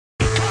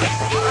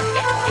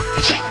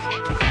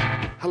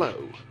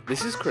Hello,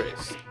 this is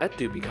Chris at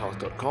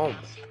Dubicars.com,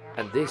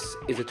 and this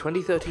is a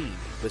 2013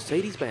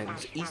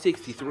 Mercedes-Benz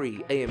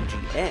E63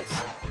 AMG S,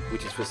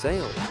 which is for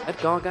sale at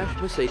Gargash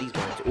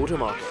Mercedes-Benz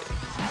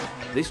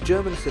Automarket. This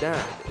German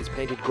sedan is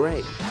painted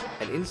grey,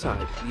 and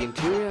inside the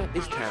interior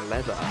is tan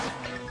leather.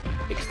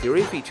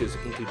 Exterior features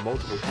include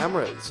multiple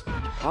cameras,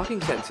 parking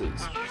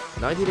sensors,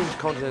 19-inch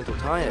Continental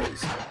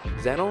tyres,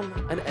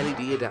 xenon and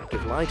LED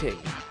adaptive lighting.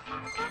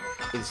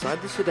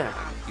 Inside the sedan,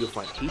 you'll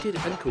find heated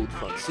and cooled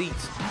front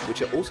seats,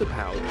 which are also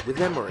powered with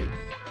memory.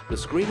 The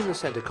screen in the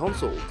center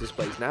console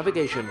displays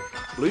navigation,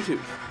 Bluetooth,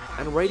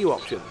 and radio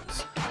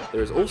options.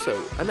 There is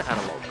also an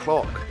analog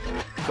clock.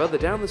 Further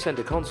down the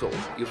center console,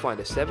 you'll find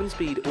a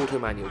 7-speed auto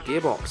manual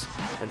gearbox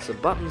and some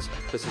buttons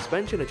for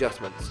suspension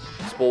adjustments,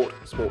 Sport,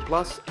 Sport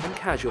Plus, and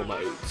Casual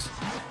modes.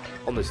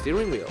 On the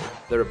steering wheel,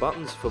 there are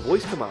buttons for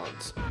voice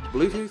commands,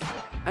 Bluetooth,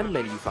 and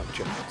menu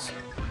functions.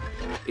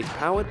 It's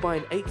powered by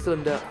an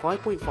 8-cylinder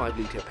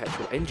 5.5-litre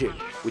petrol engine,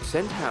 which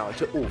sends power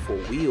to all 4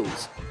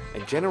 wheels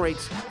and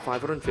generates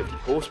 550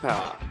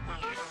 horsepower.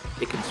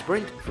 It can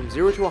sprint from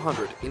 0 to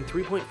 100 in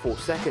 3.4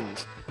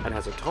 seconds and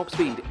has a top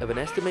speed of an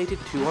estimated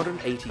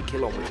 280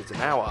 km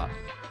an hour.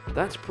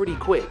 That's pretty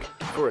quick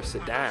for a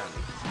sedan.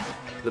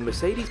 The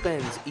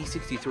Mercedes-Benz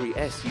E63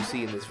 S you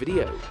see in this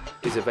video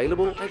is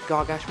available at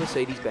Gargash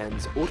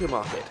Mercedes-Benz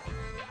Automarket.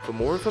 For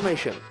more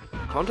information,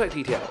 contact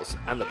details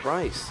and the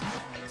price,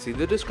 see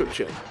the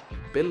description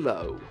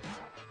below.